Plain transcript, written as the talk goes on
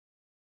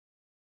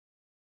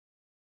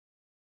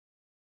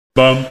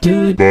I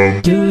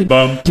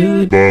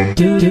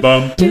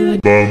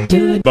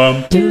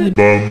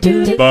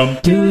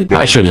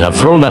shouldn't have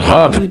thrown that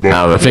herb.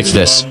 Now to fix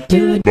this.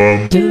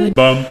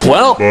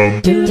 Well.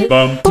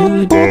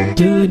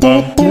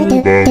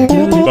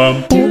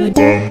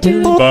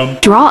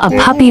 Draw a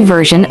puppy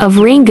version of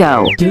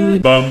Ringo.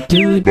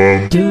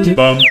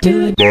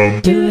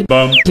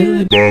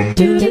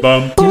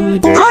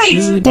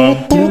 Great!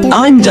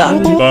 I'm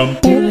done.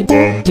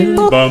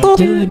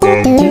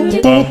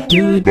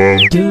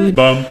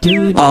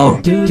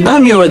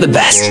 Oh, you're the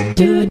best.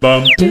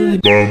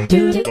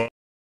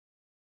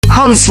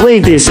 Honestly,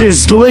 this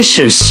is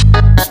delicious.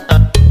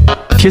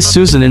 Kiss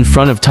Susan in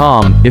front of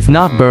Tom, if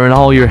not burn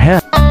all your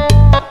head.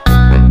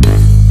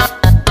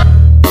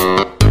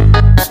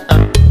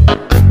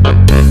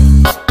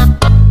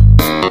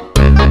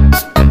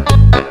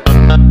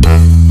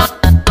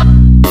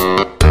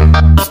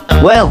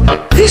 Well,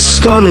 this is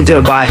gonna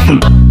do by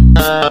him.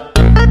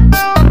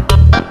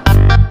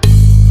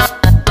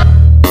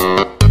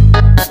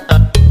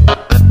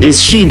 Is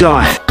she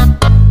die?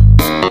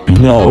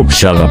 No,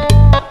 shut up.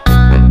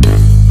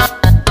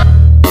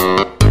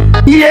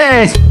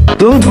 Yes,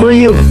 good for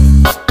you.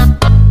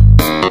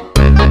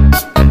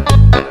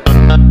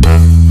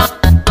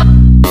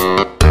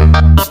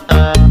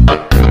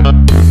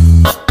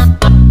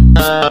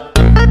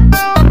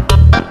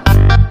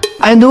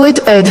 I knew it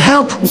would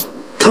help.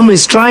 Tom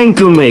is trying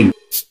to make.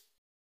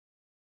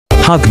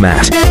 Hug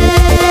Matt.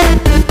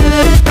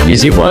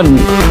 Easy one.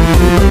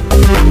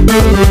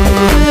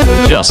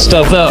 Just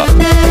over.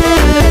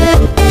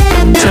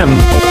 Tim,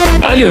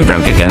 are you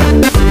drunk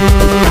again?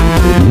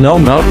 No,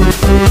 no.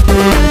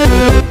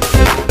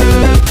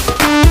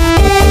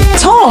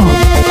 Tom,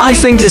 I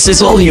think this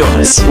is all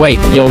yours. Wait,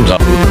 hold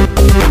up.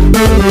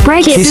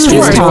 Break it Kiss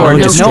through Tom.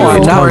 No,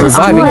 I'm not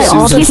reviving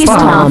all Susan's Kiss Tom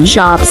farm.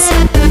 shops.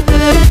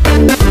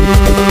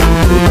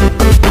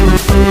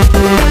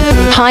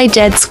 Hi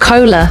Dead's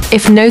Cola,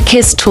 if no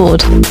Kiss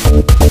Tord.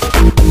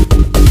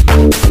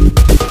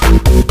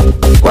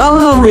 Well,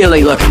 how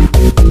really look?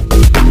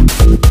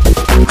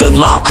 Good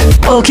luck.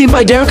 I'll keep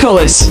my dare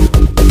colors.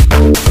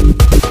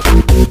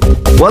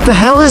 What the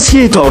hell is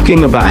he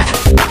talking about?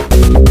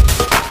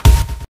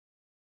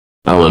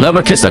 I will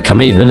never kiss a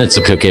comedian, it's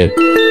a cookie.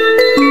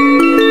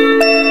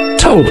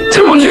 Toad,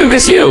 someone do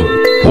this you!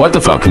 What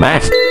the fuck,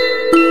 Matt?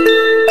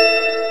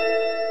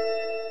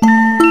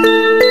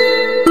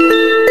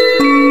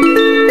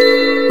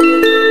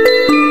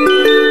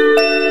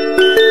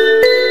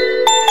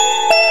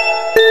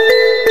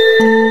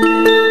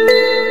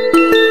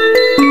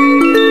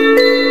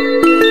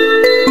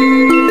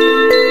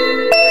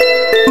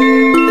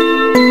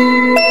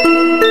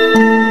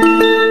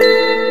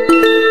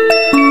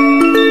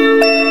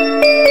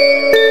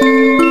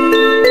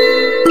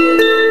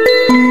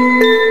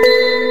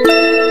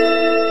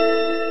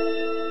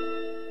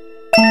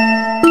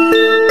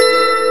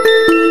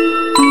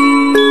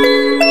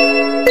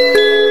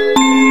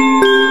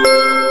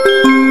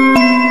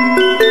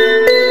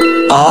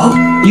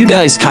 Oh, you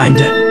guys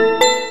kinda.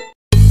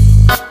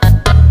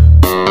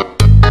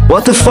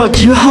 What the fuck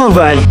you have,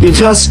 man? You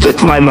just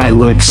took my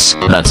lips.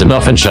 That's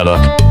enough and shut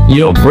up.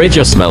 Your breath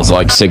just smells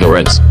like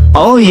cigarettes.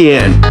 Oh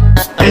yeah.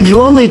 And you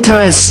only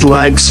taste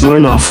like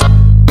Smirnoff.